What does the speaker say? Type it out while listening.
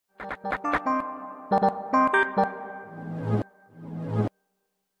Hello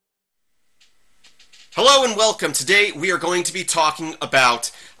and welcome. Today we are going to be talking about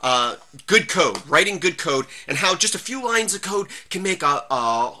good code, writing good code, and how just a few lines of code can make a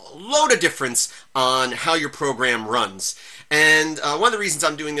load of difference on how your program runs. And one of the reasons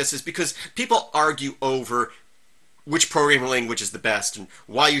I'm doing this is because people argue over which programming language is the best and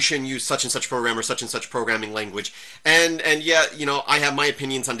why you shouldn't use such and such program or such and such programming language. And yeah, you know, I have my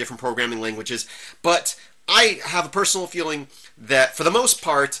opinions on different programming languages, but I have a personal feeling that for the most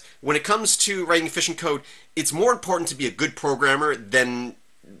part, when it comes to writing efficient code, it's more important to be a good programmer than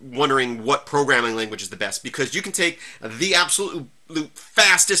wondering what programming language is the best, because you can take the absolute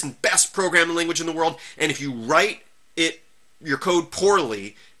fastest and best programming language in the world, and if you write your code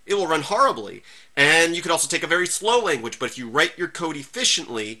poorly, it will run horribly. And you could also take a very slow language, but if you write your code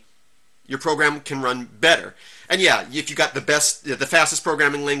efficiently, your program can run better. And yeah, if you got the fastest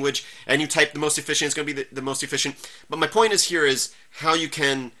programming language and you type the most efficient, it's going to be the most efficient. But my point here is how you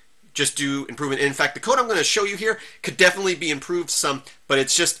can just do improvement. In fact, the code I'm going to show you here could definitely be improved some, but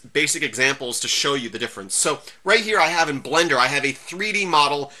it's just basic examples to show you the difference. So right here I have in Blender, I have a 3D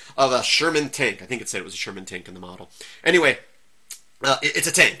model of a Sherman tank. I think it said it was a Sherman tank in the model. Anyway, it's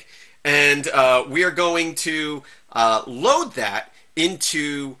a tank. And we are going to load that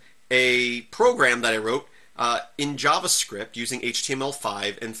into a program that I wrote in JavaScript using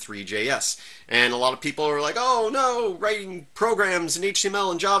HTML5 and Three.js. And a lot of people are like, oh no, writing programs in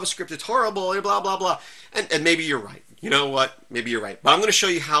HTML and JavaScript, it's horrible, blah, blah, blah. And maybe you're right. You know what? Maybe you're right. But I'm going to show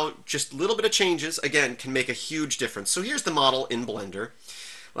you how just a little bit of changes, again, can make a huge difference. So here's the model in Blender.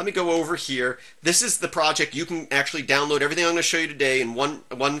 Let me go over here. This is the project. You can actually download everything I'm going to show you today in one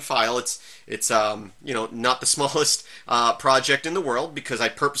file. It's you know, not the smallest project in the world because I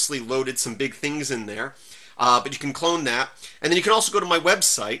purposely loaded some big things in there. But you can clone that, and then you can also go to my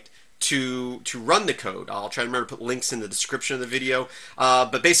website to run the code. I'll try to remember to put links in the description of the video.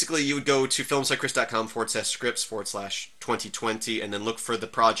 But basically, you would go to filmsitechris.com/scripts/2020, and then look for the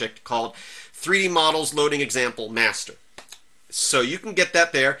project called 3D Models Loading Example Master. So you can get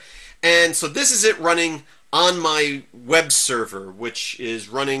that there. And so this is it running on my web server, which is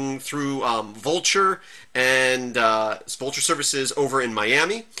running through Vultr and Vultr services over in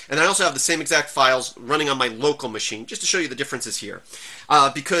Miami. And I also have the same exact files running on my local machine, just to show you the differences here.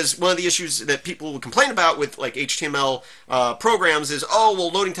 Because one of the issues that people will complain about with like HTML programs is, oh,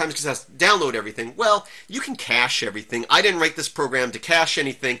 well, loading times because it has to download everything. Well, you can cache everything. I didn't write this program to cache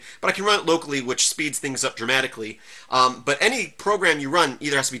anything, but I can run it locally, which speeds things up dramatically. But any program you run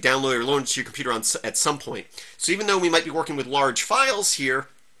either has to be downloaded or loaded to your computer at some point. So even though we might be working with large files here,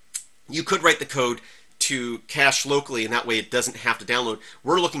 you could write the code to cache locally, and that way it doesn't have to download.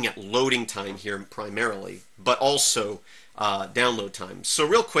 We're looking at loading time here primarily, but also download time. So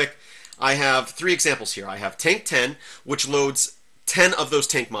real quick, I have three examples here. I have Tank 10, which loads 10 of those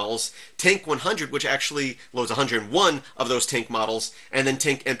tank models, Tank 100, which actually loads 101 of those tank models, and then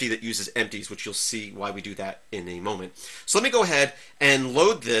Tank Empty that uses empties, which you'll see why we do that in a moment. So let me go ahead and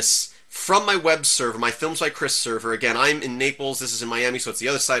load this from my web server, my Films by Chris server. Again, I'm in Naples, this is in Miami, so it's the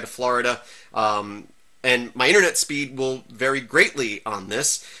other side of Florida. And my internet speed will vary greatly on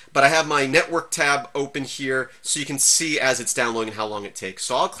this, but I have my network tab open here so you can see as it's downloading and how long it takes.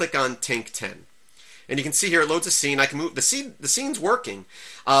 So I'll click on Tank 10. And you can see here it loads a scene. I can move the scene's working,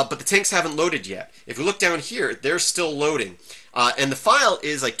 but the tanks haven't loaded yet. If we look down here, they're still loading. And the file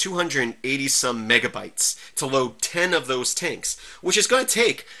is like 280 some megabytes to load 10 of those tanks, which is going to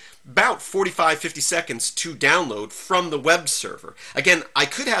take about 45-50 seconds to download from the web server. Again, I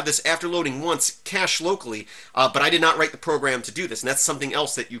could have this after loading once cached locally, but I did not write the program to do this, and that's something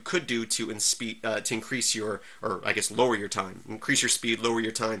else that you could do to increase your, or I guess lower your time. Increase your speed, lower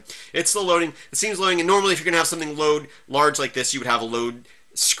your time. It's still loading, the scene's loading, and normally if you're going to have something load large like this, you would have a load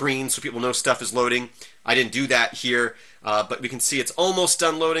screen so people know stuff is loading. I didn't do that here, but we can see it's almost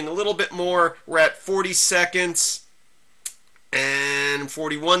done loading. A little bit more. We're at 40 seconds. And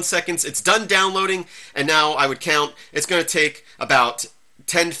 41 seconds, it's done downloading, and now I would count, it's going to take about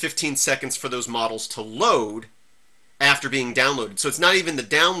 10 to 15 seconds for those models to load after being downloaded. So it's not even the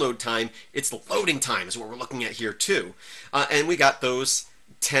download time, it's the loading time is what we're looking at here too. And we got those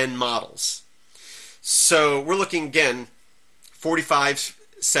 10 models. So we're looking again, 45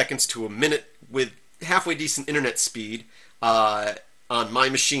 seconds to a minute with halfway decent internet speed on my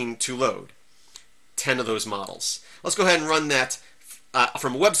machine to load 10 of those models. Let's go ahead and run that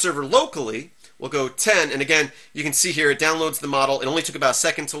from a web server locally. We'll go 10, and again, you can see here it downloads the model. It only took about a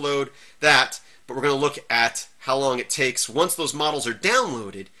second to load that, but we're going to look at how long it takes. Once those models are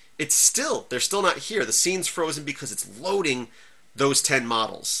downloaded, they're still not here. The scene's frozen because it's loading those 10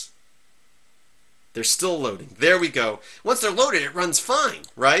 models. They're still loading. There we go. Once they're loaded, it runs fine,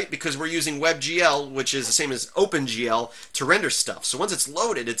 right? Because we're using WebGL, which is the same as OpenGL, to render stuff. So once it's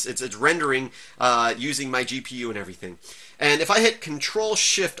loaded, it's rendering using my GPU and everything. And if I hit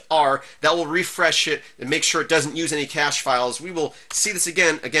Control-Shift-R, that will refresh it and make sure it doesn't use any cache files. We will see this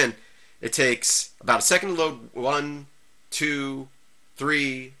again. Again, it takes about a second to load. 1, 2,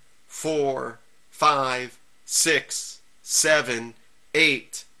 3, 4, 5, 6, 7,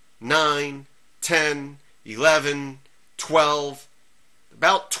 8, 9, 10, 11, 12,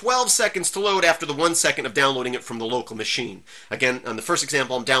 about 12 seconds to load after the 1 second of downloading it from the local machine. Again, on the first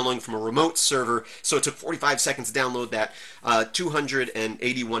example, I'm downloading from a remote server, so it took 45 seconds to download that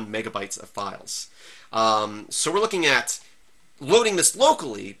 281 megabytes of files. So we're looking at loading this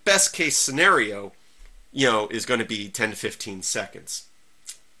locally. Best case scenario, is going to be 10 to 15 seconds.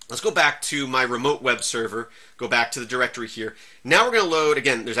 Let's go back to my remote web server, go back to the directory here. Now we're going to load,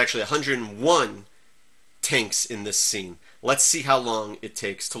 again, there's actually 101 tanks in this scene. Let's see how long it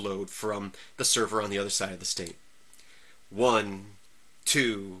takes to load from the server on the other side of the state. 1,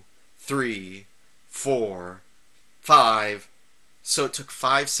 2, 3, 4, 5. So it took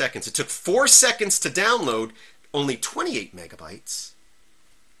 5 seconds. It took 4 seconds to download, only 28 megabytes.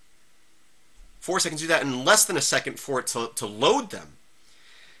 4 seconds to do that, and less than a second for it to load them.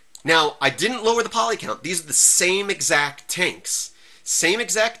 Now, I didn't lower the poly count. These are the same exact tanks. Same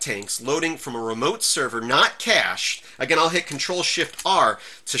exact tanks loading from a remote server, not cached. Again, I'll hit Control-Shift-R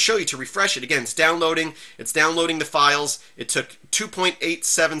to show you, to refresh it. Again, it's downloading the files. It took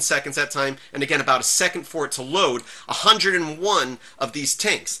 2.87 seconds that time, and again, about a second for it to load 101 of these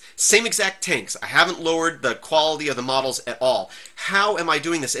tanks. Same exact tanks. I haven't lowered the quality of the models at all. How am I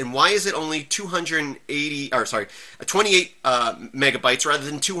doing this, and why is it only 28 megabytes rather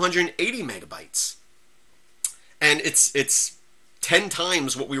than 280 megabytes? And it's 10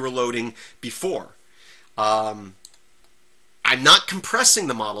 times what we were loading before. I'm not compressing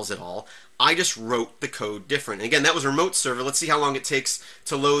the models at all. I just wrote the code different. And again, that was a remote server. Let's see how long it takes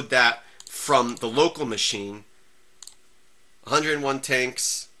to load that from the local machine. 101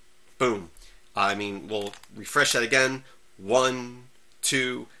 tanks. Boom. We'll refresh that again. 1,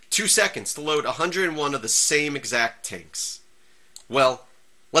 2 seconds to load 101 of the same exact tanks. Well,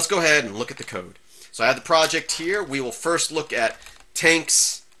 let's go ahead and look at the code. So I have the project here. We will first look at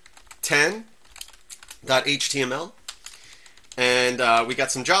tanks10.html. And we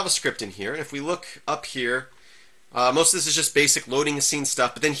got some JavaScript in here. And if we look up here, most of this is just basic loading the scene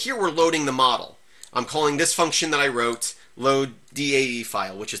stuff. But then here we're loading the model. I'm calling this function that I wrote load DAE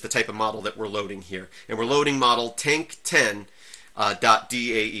file, which is the type of model that we're loading here. And we're loading model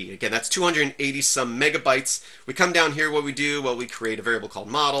tank10.dae. Again, that's 280 some megabytes. We come down here, what we do, well, we create a variable called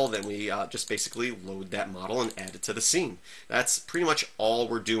model, then we just basically load that model and add it to the scene. That's pretty much all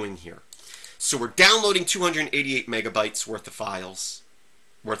we're doing here. So we're downloading 288 megabytes worth of files,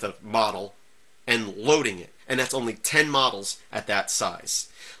 worth of model, and loading it. And that's only 10 models at that size.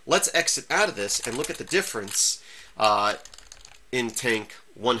 Let's exit out of this and look at the difference in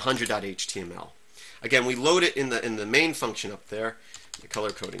tank100.html. Again, we load it in the main function up there. The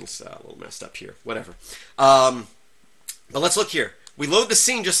color coding's a little messed up here. Whatever. But let's look here. We load the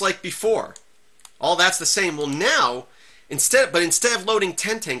scene just like before. All that's the same. Well, now, instead of loading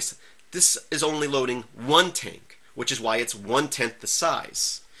 10 tanks, this is only loading 1 tank, which is why it's 1/10 the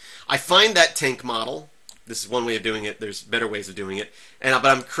size. I find that tank model. This is one way of doing it. There's better ways of doing it. But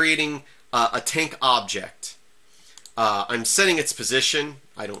I'm creating a tank object. I'm setting its position.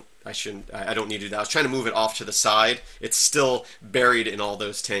 I don't need to do that. I was trying to move it off to the side. It's still buried in all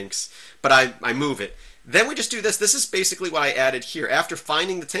those tanks, but I move it. Then we just do this. This is basically what I added here. After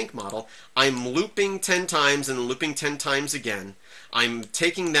finding the tank model, I'm looping 10 times and looping 10 times again. I'm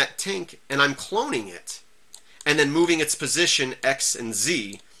taking that tank and I'm cloning it, and then moving its position X and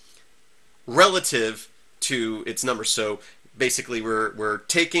Z relative to its number. So basically, we're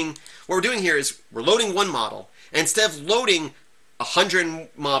taking, what we're doing here is we're loading one model, and instead of loading 100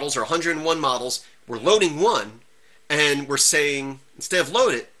 models or 101 models, we're loading one, and we're saying, instead of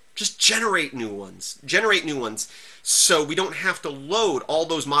load it, just generate new ones. Generate new ones. So we don't have to load all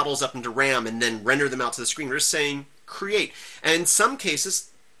those models up into RAM and then render them out to the screen. We're just saying create. And in some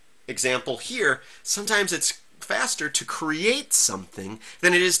cases, example here, sometimes it's faster to create something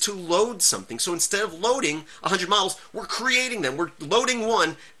than it is to load something. So instead of loading 100 models, we're creating them. We're loading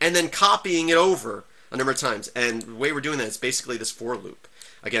one and then copying it over a number of times. And the way we're doing that is basically this for loop.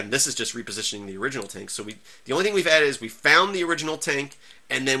 Again, this is just repositioning the original tank. So the only thing we've added is we found the original tank,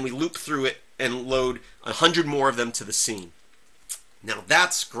 and then we loop through it and load 100 more of them to the scene. Now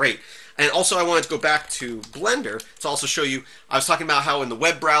that's great. And also I wanted to go back to Blender to also show you, I was talking about how in the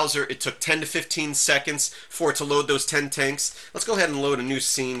web browser it took 10 to 15 seconds for it to load those 10 tanks. Let's go ahead and load a new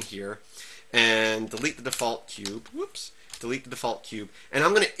scene here and delete the default cube. Whoops. Delete the default cube. And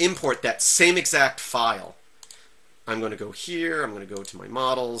I'm going to import that same exact file. I'm going to go here, I'm going to go to my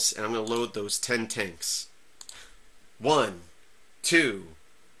models, and I'm going to load those 10 tanks. 1, 2,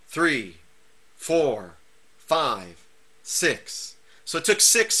 3, 4, 5, 6. So it took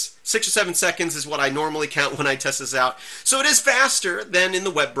 6 or 7 seconds is what I normally count when I test this out. So it is faster than in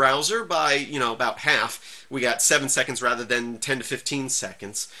the web browser by, about half. We got 7 seconds rather than 10 to 15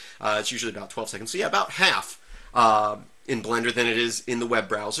 seconds. It's usually about 12 seconds. So yeah, about half in Blender than it is in the web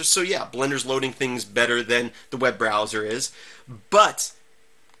browser. So yeah, Blender's loading things better than the web browser is. But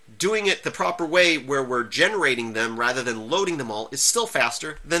doing it the proper way where we're generating them rather than loading them all is still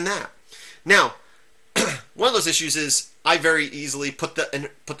faster than that. Now, one of those issues is I very easily put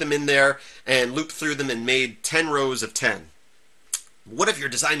them in there and looped through them and made 10 rows of 10. What if you're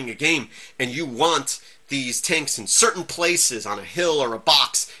designing a game and you want these tanks in certain places on a hill or a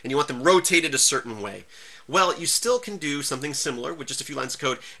box and you want them rotated a certain way? Well, you still can do something similar with just a few lines of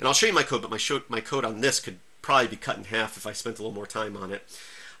code, and I'll show you my code, but my code on this could probably be cut in half if I spent a little more time on it.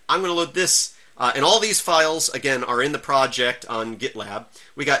 I'm going to load this, and all these files, again, are in the project on GitLab.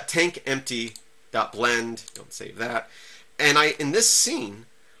 We got tankempty.blend, don't save that, and in this scene,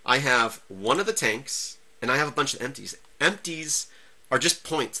 I have one of the tanks, and I have a bunch of empties. Empties are just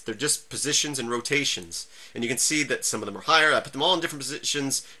points. They're just positions and rotations. And you can see that some of them are higher. I put them all in different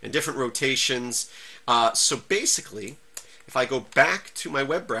positions and different rotations. So basically, if I go back to my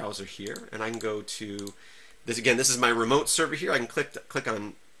web browser here, and I can go to this again, this is my remote server here. I can click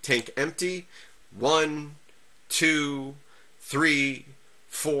on tank empty. 1, 2, 3,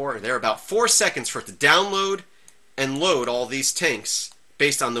 4. And there are about 4 seconds for it to download and load all these tanks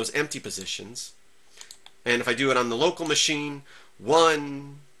based on those empty positions. And if I do it on the local machine,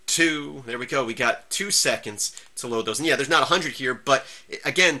 1, 2, there we go. We got 2 seconds to load those. And yeah, there's not 100 here, but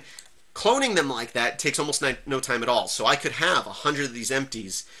again, cloning them like that takes almost no time at all. So I could have 100 of these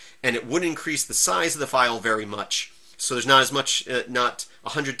empties, and it wouldn't increase the size of the file very much. So there's not as much, not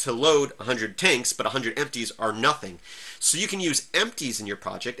 100 to load 100 tanks, but 100 empties are nothing. So you can use empties in your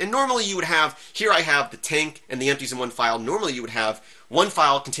project. And normally you would have, here I have the tank and the empties in one file. Normally you would have one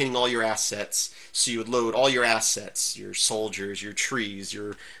file containing all your assets. So you would load all your assets, your soldiers, your trees,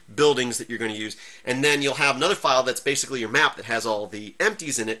 your buildings that you're going to use. And then you'll have another file that's basically your map that has all the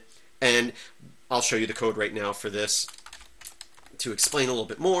empties in it. And I'll show you the code right now for this to explain a little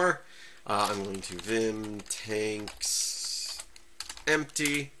bit more. I'm going to vim tanks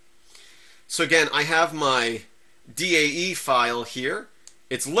empty. So again, I have my DAE file here.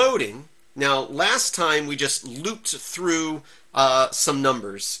 It's loading. Now, last time we just looped through some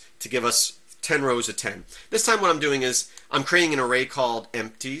numbers to give us 10 rows of 10. This time what I'm doing is I'm creating an array called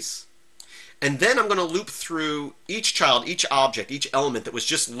empties. And then I'm going to loop through each child, each object, each element that was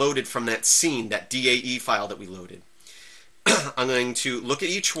just loaded from that scene, that DAE file that we loaded. I'm going to look at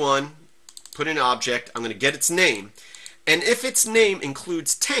each one, put in an object, I'm going to get its name. And if its name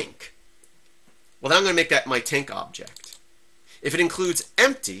includes tank, well, then I'm going to make that my tank object. If it includes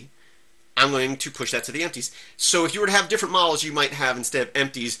empty, I'm going to push that to the empties. So if you were to have different models, you might have, instead of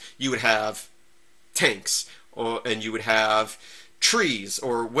empties, you would have tanks, and you would have trees,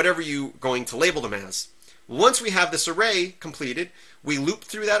 or whatever you're going to label them as. Once we have this array completed, we loop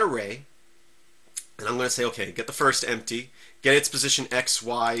through that array, and I'm going to say, okay, get the first empty, get its position X,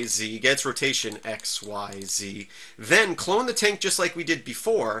 Y, Z, get its rotation X, Y, Z, then clone the tank just like we did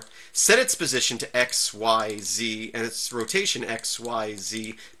before, set its position to X, Y, Z, and its rotation X, Y,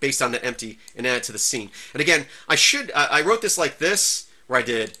 Z, based on that empty, and add it to the scene. And again, I wrote this like this, where I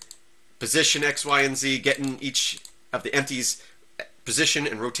did position X, Y, and Z, getting each of the empties position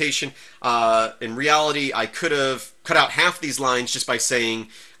and rotation. In reality, I could have cut out half these lines just by saying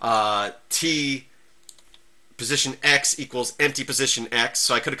T position X equals empty position X,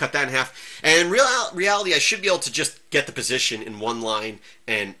 so I could have cut that in half. And in reality, I should be able to just get the position in one line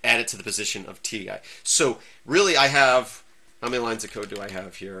and add it to the position of T. So really, I have, how many lines of code do I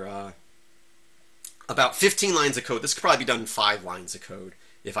have here? About 15 lines of code. This could probably be done in 5 lines of code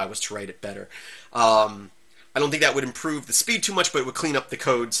if I was to write it better. I don't think that would improve the speed too much, but it would clean up the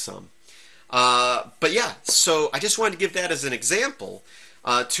code some. But yeah, so I just wanted to give that as an example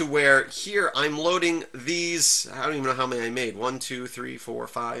to where here I'm loading these, I don't even know how many I made, 1, 2, 3, 4,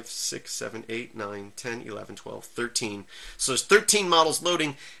 5, 6, 7, 8, 9, 10, 11, 12, 13. So there's 13 models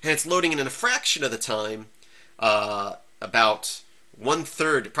loading, and it's loading in a fraction of the time, about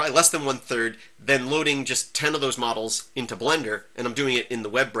 1/3, probably less than 1/3, then loading just 10 of those models into Blender, and I'm doing it in the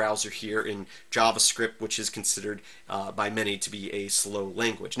web browser here in JavaScript, which is considered by many to be a slow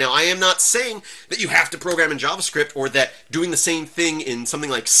language. Now, I am not saying that you have to program in JavaScript or that doing the same thing in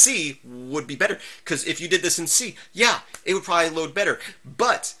something like C would be better, because if you did this in C, yeah, it would probably load better.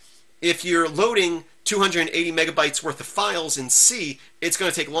 But if you're loading 280 megabytes worth of files in C, it's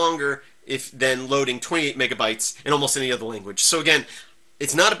going to take longer than loading 28 megabytes in almost any other language. So again,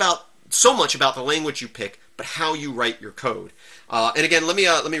 it's not about so much about the language you pick, but how you write your code. And again, let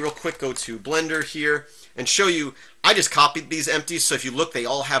me real quick go to Blender here and show you. I just copied these empties, so if you look, they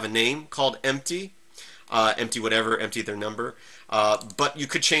all have a name called empty. Empty whatever, empty their number. But you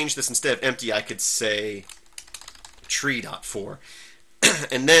could change this. Instead of empty, I could say tree.4.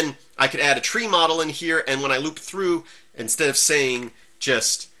 And then I could add a tree model in here, and when I loop through, instead of saying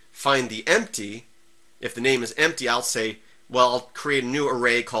just find the empty, if the name is empty, I'll say, well, I'll create a new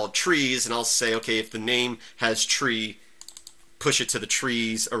array called trees, and I'll say, okay, if the name has tree, push it to the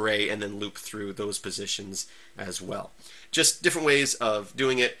trees array, and then loop through those positions as well. Just different ways of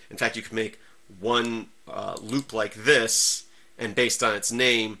doing it. In fact, you could make one loop like this, and based on its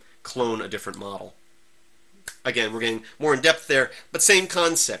name, clone a different model. Again, we're getting more in depth there, but same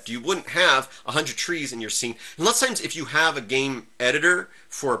concept. You wouldn't have 100 trees in your scene. And lots of times, if you have a game editor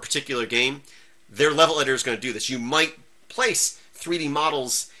for a particular game, their level editor is going to do this. You might place 3D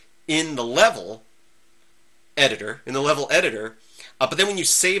models in the level editor, but then when you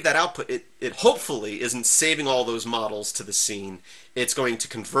save that output, it hopefully isn't saving all those models to the scene. It's going to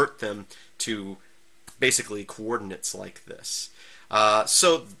convert them to basically coordinates like this.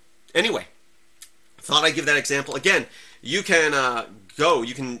 So anyway, thought I'd give that example. Again, you can go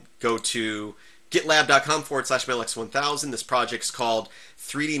to gitlab.com/MailX1000. This project's called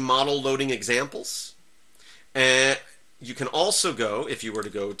 3D Model Loading Examples. And you can also go, if you were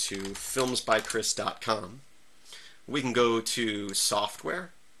to go to filmsbychris.com, we can go to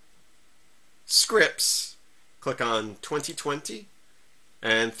Software, Scripts, click on 2020,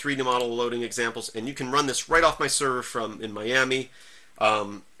 and 3D Model Loading Examples, and you can run this right off my server in Miami.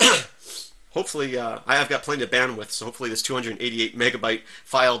 Hopefully, I've got plenty of bandwidth, so hopefully this 288 megabyte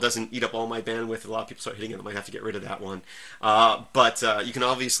file doesn't eat up all my bandwidth. If a lot of people start hitting it, I might have to get rid of that one. But you can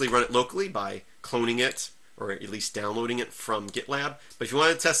obviously run it locally by cloning it, or at least downloading it from GitLab. But if you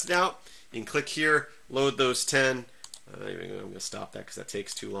want to test it out, you can click here, load those 10. I'm going to stop that because that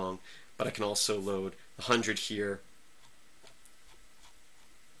takes too long. But I can also load 100 here.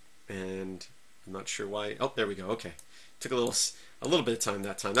 And I'm not sure why. Oh, there we go. Okay. Took a little bit of time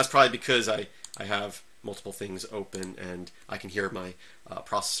that time. That's probably because I have multiple things open and I can hear my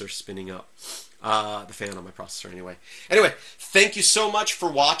processor spinning up. The fan on my processor anyway. Anyway, thank you so much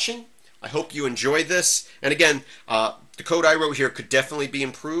for watching. I hope you enjoyed this. And again, the code I wrote here could definitely be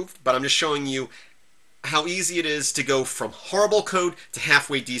improved, but I'm just showing you how easy it is to go from horrible code to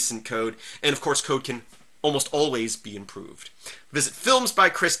halfway decent code. And of course, code can almost always be improved. Visit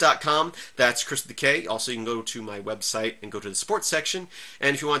filmsbychris.com. That's Chris with a K. Also, you can go to my website and go to the sports section.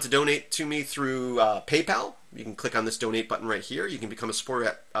 And if you want to donate to me through PayPal, you can click on this donate button right here. You can become a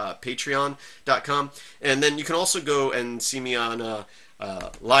supporter at patreon.com. And then you can also go and see me on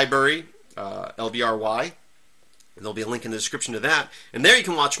Library, LBRY. And there'll be a link in the description to that. And there you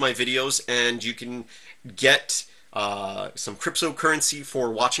can watch my videos, and you can get some cryptocurrency for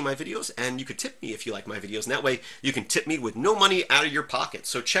watching my videos, and you could tip me if you like my videos, and that way you can tip me with no money out of your pocket.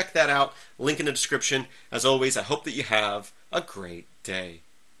 So check that out, link in the description. As always, I hope that you have a great day.